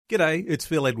G'day, it's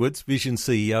Phil Edwards, Vision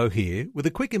CEO here, with a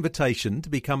quick invitation to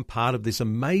become part of this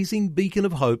amazing beacon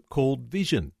of hope called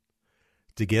Vision.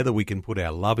 Together we can put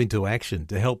our love into action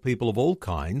to help people of all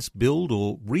kinds build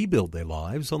or rebuild their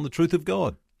lives on the truth of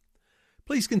God.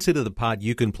 Please consider the part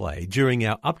you can play during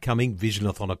our upcoming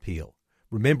Visionathon appeal,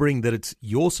 remembering that it's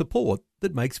your support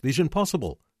that makes Vision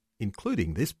possible,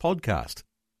 including this podcast.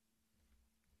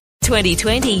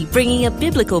 2020, bringing a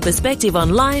biblical perspective on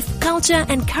life, culture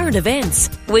and current events.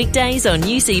 Weekdays on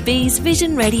UCB's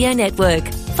Vision Radio Network.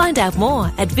 Find out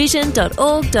more at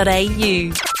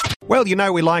vision.org.au. Well, you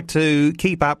know, we like to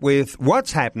keep up with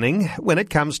what's happening when it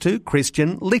comes to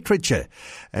Christian literature.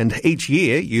 And each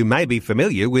year you may be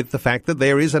familiar with the fact that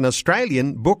there is an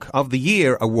Australian Book of the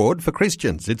Year award for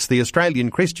Christians. It's the Australian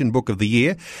Christian Book of the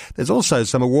Year. There's also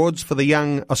some awards for the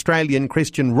Young Australian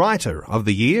Christian Writer of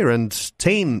the Year and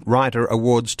Teen Writer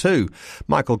Awards too.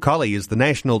 Michael Colley is the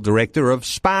National Director of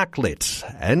Sparklit,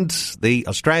 and the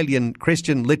Australian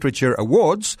Christian Literature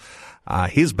Awards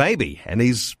his baby, and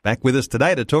he's back with us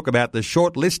today to talk about the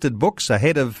shortlisted books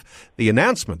ahead of the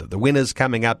announcement of the winners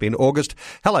coming up in August.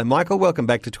 Hello, Michael. Welcome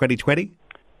back to 2020.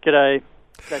 G'day.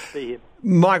 Great to be here.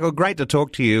 Michael, great to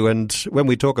talk to you. And when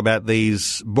we talk about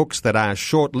these books that are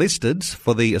shortlisted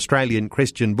for the Australian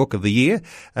Christian Book of the Year,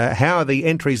 how are the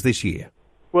entries this year?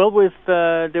 Well,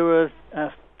 there were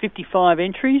 55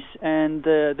 entries, and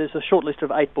there's a short list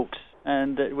of 8 books,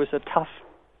 and it was a tough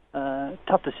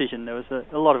decision. There was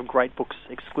a lot of great books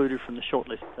excluded from the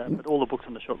shortlist, but all the books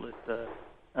on the shortlist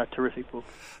are terrific books.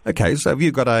 Okay, so have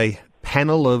you got a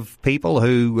panel of people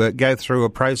who go through a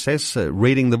process,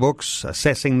 reading the books,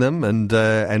 assessing them,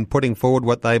 and putting forward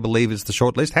what they believe is the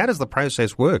shortlist? How does the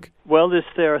process work? Well,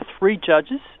 there are 3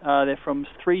 judges. They're from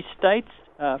 3 states,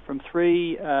 from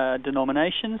 3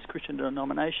 denominations, Christian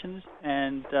denominations,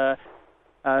 and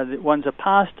one's a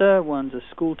pastor, one's a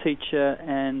school teacher,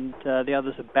 and the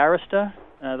other's a barrister.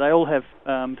 They all have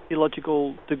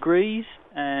theological degrees,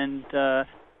 and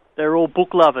they're all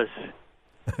book lovers.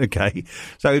 Okay.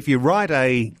 So if you write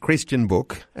a Christian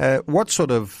book, what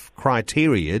sort of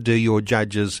criteria do your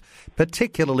judges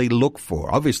particularly look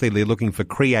for? Obviously, they're looking for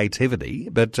creativity,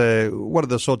 but what are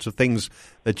the sorts of things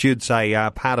that you'd say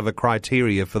are part of a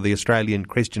criteria for the Australian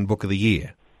Christian Book of the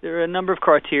Year? There are a number of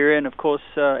criteria, and of course,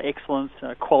 excellence,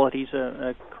 qualities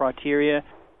are criteria,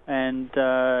 and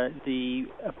the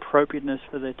appropriateness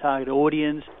for the target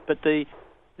audience. But the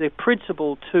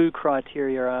principal 2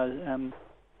 criteria are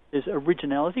there's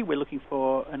originality. We're looking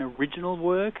for an original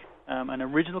work, an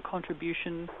original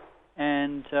contribution,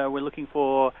 and we're looking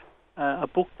for a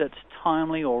book that's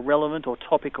timely or relevant or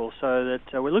topical. So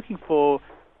that we're looking for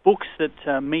books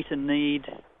that meet a need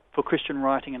for Christian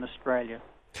writing in Australia.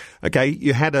 Okay,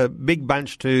 you had a big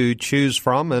bunch to choose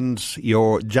from, and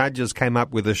your judges came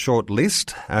up with a short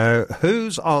list.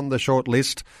 Who's on the short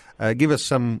list? Give us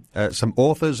some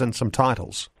authors and some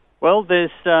titles. Well, there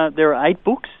are 8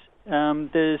 books.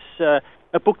 There's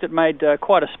a book that made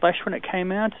quite a splash when it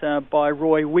came out by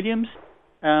Roy Williams,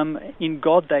 In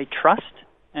God They Trust,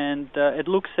 and it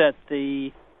looks at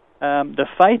the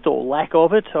faith or lack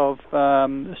of it of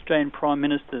Australian Prime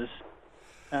Ministers.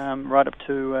 Right up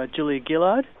to Julia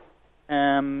Gillard.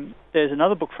 There's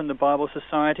another book from the Bible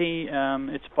Society.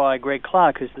 It's by Greg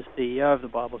Clark, who's the CEO of the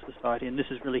Bible Society, and this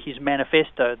is really his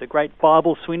manifesto. The Great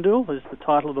Bible Swindle is the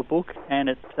title of the book, and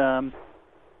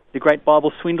the Great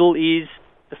Bible Swindle is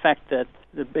the fact that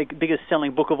the biggest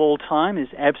selling book of all time is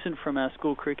absent from our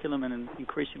school curriculum and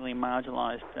increasingly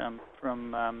marginalised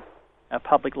from our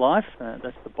public life.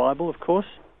 That's the Bible, of course.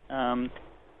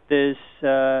 There's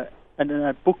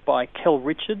a book by Kel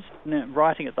Richards,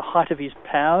 writing at the height of his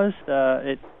powers.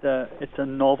 It's a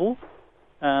novel.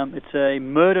 It's a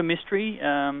murder mystery,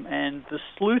 and the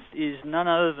sleuth is none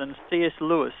other than C.S.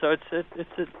 Lewis. So it's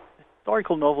a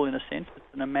historical novel in a sense.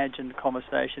 It's an imagined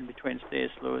conversation between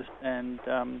C.S. Lewis and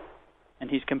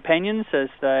his companions as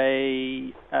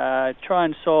they try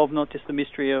and solve not just the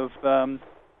mystery of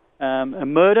a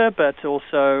murder, but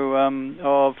also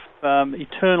of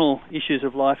eternal issues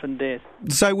of life and death.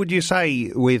 So would you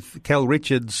say with Kel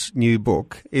Richards' new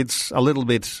book, it's a little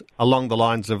bit along the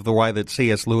lines of the way that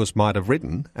C.S. Lewis might have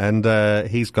written, and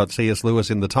he's got C.S. Lewis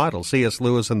in the title, C.S.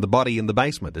 Lewis and the Body in the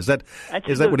Basement. Is that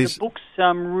what he's... The book's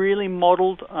really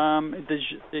modelled.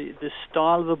 The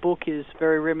style of the book is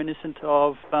very reminiscent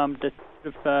of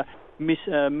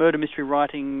murder mystery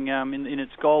writing in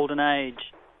its golden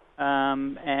age.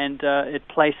 And it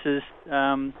places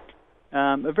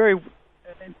a very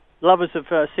lovers of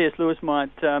C.S. Lewis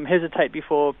might hesitate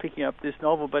before picking up this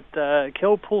novel, but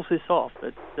Kel pulls this off.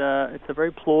 It's a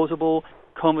very plausible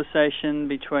conversation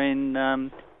between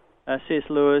C.S.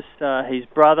 Lewis, his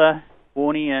brother,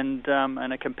 Warnie and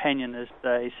a companion as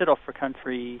they set off for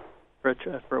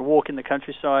a walk in the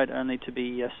countryside, only to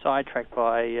be sidetracked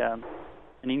by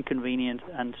an inconvenient,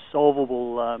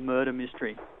 unsolvable murder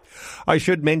mystery. I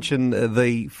should mention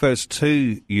the first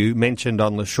two you mentioned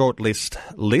on the shortlist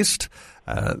list.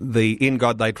 The In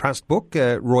God They Trust book.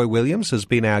 Roy Williams has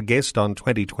been our guest on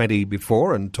 2020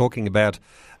 before and talking about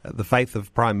the faith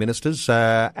of prime ministers,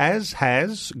 as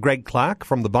has Greg Clark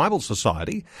from the Bible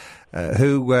Society,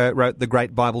 who wrote The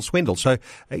Great Bible Swindle. So,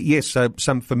 yes,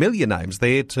 some familiar names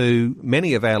there to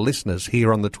many of our listeners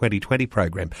here on the 2020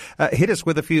 program. Hit us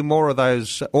with a few more of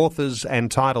those authors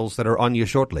and titles that are on your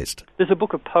shortlist. There's a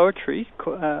book of poetry,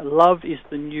 Love is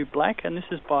the New Black, and this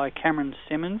is by Cameron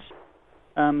Simmons,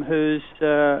 who's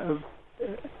a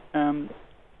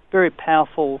very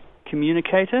powerful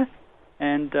communicator.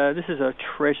 And this is a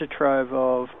treasure trove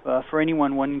of for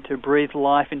anyone wanting to breathe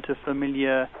life into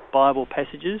familiar Bible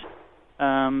passages.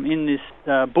 In this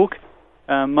book,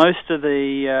 most of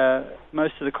the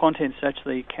contents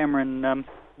actually Cameron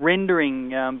rendering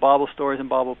Bible stories and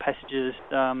Bible passages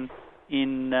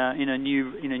in a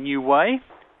new way.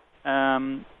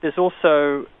 There's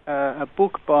also a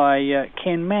book by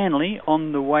Ken Manley,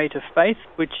 On the Way to Faith,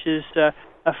 which is a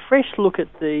fresh look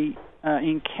at the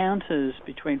encounters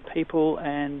between people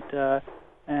and the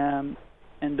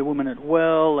woman at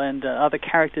well and other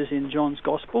characters in John's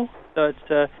Gospel. So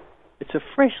it's a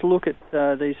fresh look at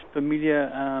these familiar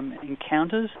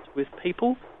encounters with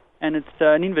people, and it's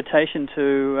an invitation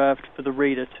for the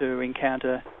reader to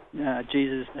encounter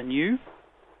Jesus anew.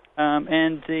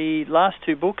 And the last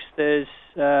two books, there's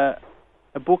a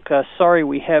book, Sorry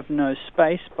We Have No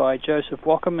Space, by Joseph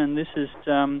Wackham, and this is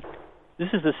the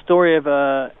story of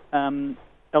a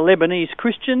Lebanese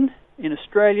Christian in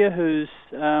Australia who's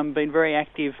been very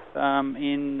active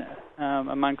in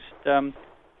amongst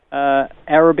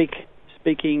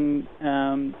Arabic-speaking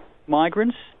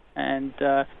migrants, and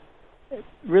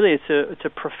really it's a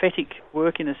prophetic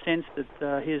work in a sense that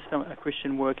here's a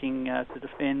Christian working to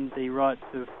defend the rights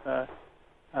of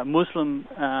Muslim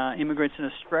immigrants in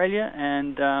Australia,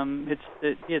 and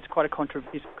it's quite a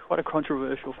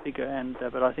controversial figure,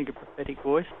 but I think a prophetic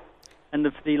voice. And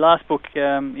the last book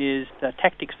is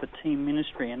Tactics for Team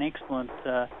Ministry, an excellent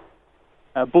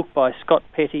book by Scott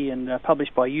Petty and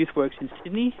published by YouthWorks in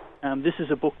Sydney. This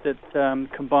is a book that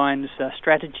combines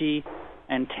strategy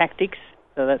and tactics.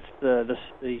 So that's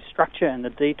the structure and the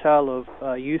detail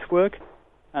of youth work.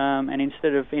 And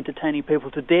instead of entertaining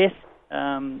people to death,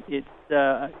 it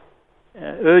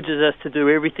urges us to do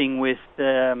everything with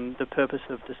the purpose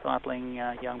of discipling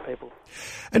young people.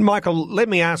 And Michael, let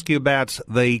me ask you about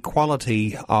the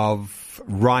quality of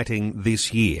writing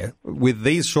this year with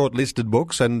these shortlisted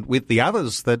books and with the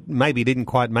others that maybe didn't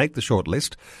quite make the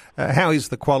shortlist. How is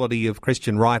the quality of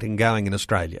Christian writing going in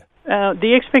Australia?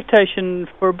 The expectation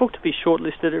for a book to be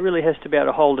shortlisted, it really has to be able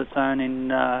to hold its own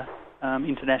in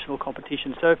international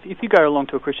competition. So if you go along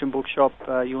to a Christian bookshop,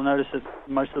 you'll notice that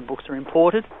most of the books are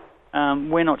imported.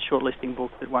 We're not shortlisting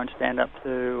books that won't stand up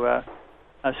to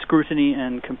scrutiny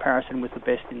and comparison with the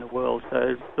best in the world.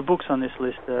 So the books on this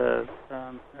list are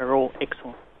all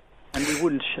excellent. And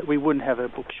we wouldn't have a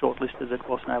book shortlisted that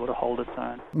wasn't able to hold its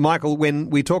own. Michael, when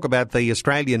we talk about the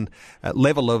Australian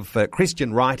level of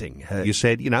Christian writing, you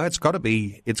said, it's got to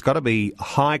be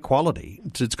high quality.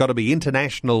 It's got to be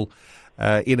international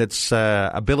in its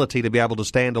ability to be able to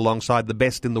stand alongside the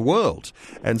best in the world.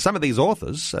 And some of these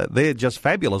authors, they're just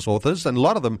fabulous authors, and a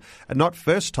lot of them are not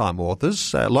first-time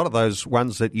authors. A lot of those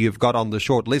ones that you've got on the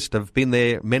short list have been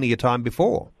there many a time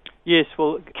before. Yes,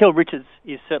 well, Kel Richards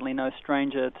is certainly no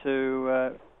stranger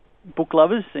to book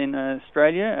lovers in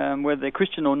Australia, whether they're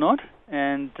Christian or not.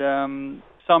 And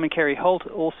Simon Carey Holt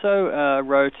also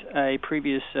wrote a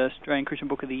previous Australian Christian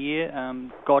Book of the Year,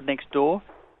 God Next Door.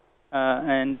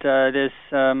 And there's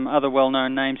other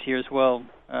well-known names here as well.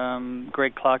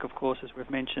 Greg Clark, of course, as we've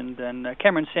mentioned, and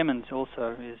Cameron Simmons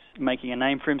also is making a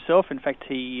name for himself. In fact,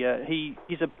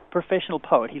 he's a professional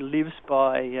poet. He lives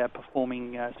by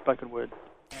performing spoken word.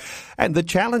 And the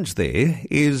challenge there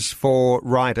is for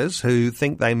writers who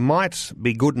think they might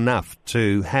be good enough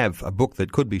to have a book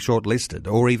that could be shortlisted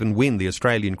or even win the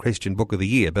Australian Christian Book of the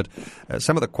Year, but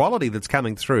some of the quality that's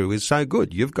coming through is so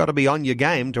good. You've got to be on your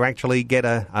game to actually get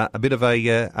a bit of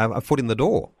a foot in the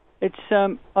door. It's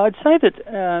I'd say that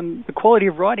the quality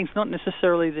of writing is not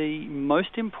necessarily the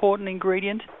most important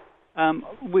ingredient.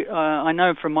 I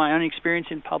know from my own experience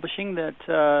in publishing that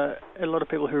a lot of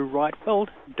people who write well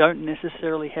don't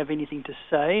necessarily have anything to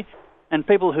say, and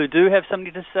people who do have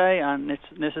something to say aren't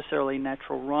necessarily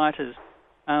natural writers.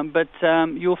 But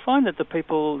you'll find that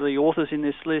the authors in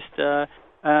this list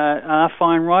are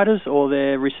fine writers or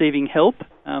they're receiving help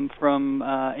from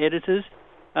editors,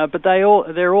 but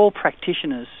they're all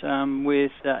practitioners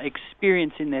with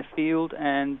experience in their field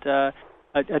and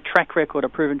a track record, a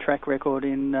proven track record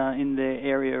in their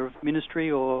area of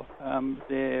ministry or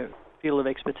their field of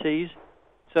expertise.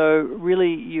 So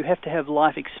really, you have to have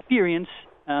life experience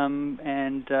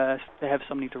and to have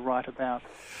something to write about.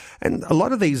 And a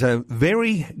lot of these are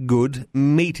very good,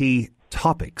 meaty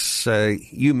topics.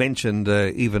 You mentioned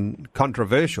even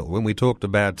controversial when we talked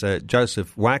about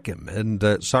Joseph Wackham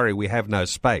and Sorry We Have No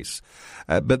Space.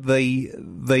 But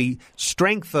the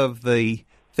strength of the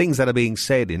things that are being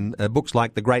said in books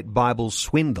like The Great Bible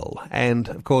Swindle and,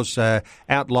 of course,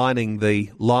 outlining the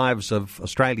lives of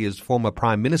Australia's former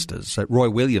Prime Ministers, Roy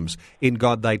Williams, In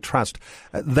God They Trust.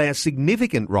 They're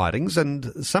significant writings,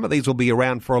 and some of these will be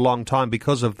around for a long time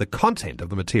because of the content of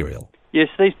the material. Yes,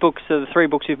 these books, the three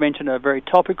books you've mentioned, are very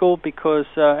topical because,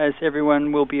 as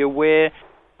everyone will be aware,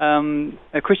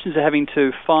 Christians are having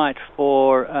to fight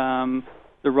for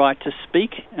the right to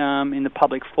speak in the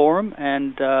public forum,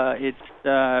 and there's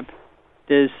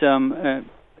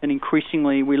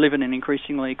we live in an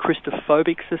increasingly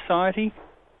Christophobic society,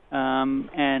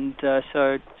 and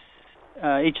so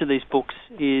each of these books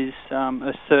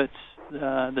asserts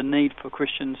the need for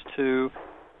Christians to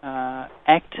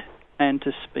act and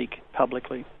to speak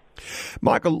publicly.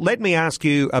 Michael, let me ask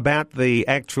you about the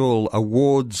actual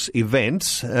awards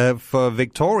event. For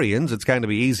Victorians, it's going to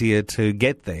be easier to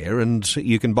get there, and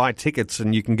you can buy tickets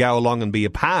and you can go along and be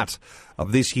a part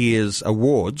of this year's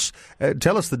awards.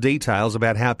 Tell us the details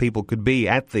about how people could be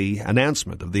at the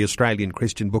announcement of the Australian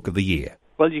Christian Book of the Year.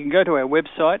 Well, you can go to our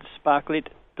website,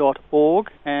 sparklit.org,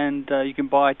 and you can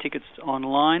buy tickets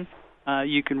online.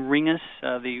 You can ring us.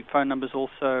 The phone number's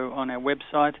also on our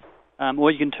website.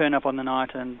 Or you can turn up on the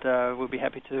night and we'll be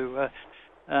happy to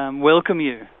welcome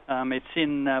you. It's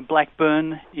in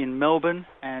Blackburn in Melbourne,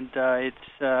 and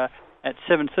it's at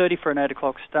 7:30 for an 8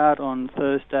 o'clock start on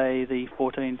Thursday the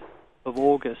 14th of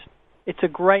August. It's a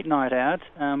great night out.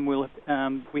 We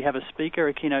have a speaker,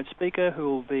 a keynote speaker, who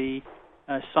will be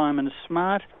Simon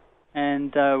Smart,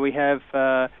 and we have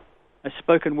a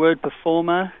spoken word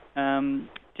performer,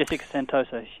 Jessica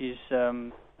Santosa. She's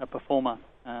a performer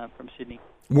from Sydney.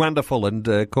 Wonderful. And,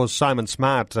 of course, Simon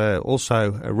Smart,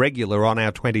 also a regular on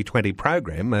our 2020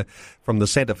 program from the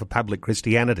Centre for Public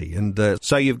Christianity. And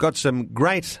so you've got some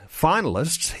great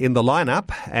finalists in the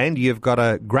lineup, and you've got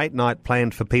a great night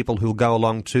planned for people who'll go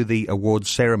along to the awards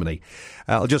ceremony.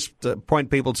 I'll just point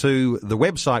people to the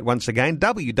website once again,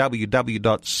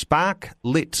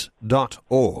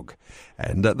 www.sparklit.org.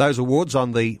 And those awards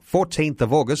on the 14th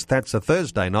of August, that's a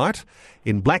Thursday night,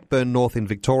 in Blackburn North in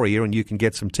Victoria, and you can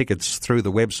get some tickets through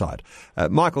the website.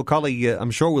 Michael Colley,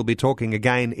 I'm sure we'll be talking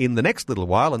again in the next little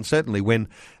while, and certainly when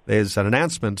there's an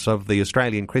announcement of the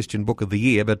Australian Christian Book of the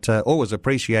Year, but always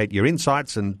appreciate your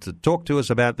insights and to talk to us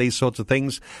about these sorts of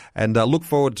things, and look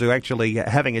forward to actually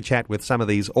having a chat with some of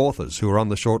these authors who are on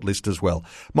the short list as well.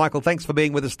 Michael, thanks for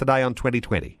being with us today on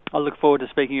 2020. I look forward to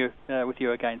speaking with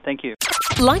you again. Thank you.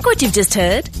 Like what you've just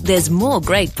heard? There's more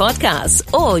great podcasts,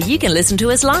 or you can listen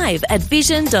to us live at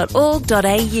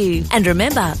vision.org.au. And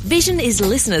remember, Vision is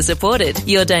listener supported.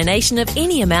 Your donation of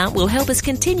any amount will help us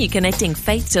continue connecting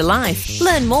faith to life.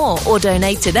 Learn more or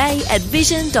donate today at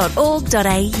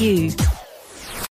vision.org.au.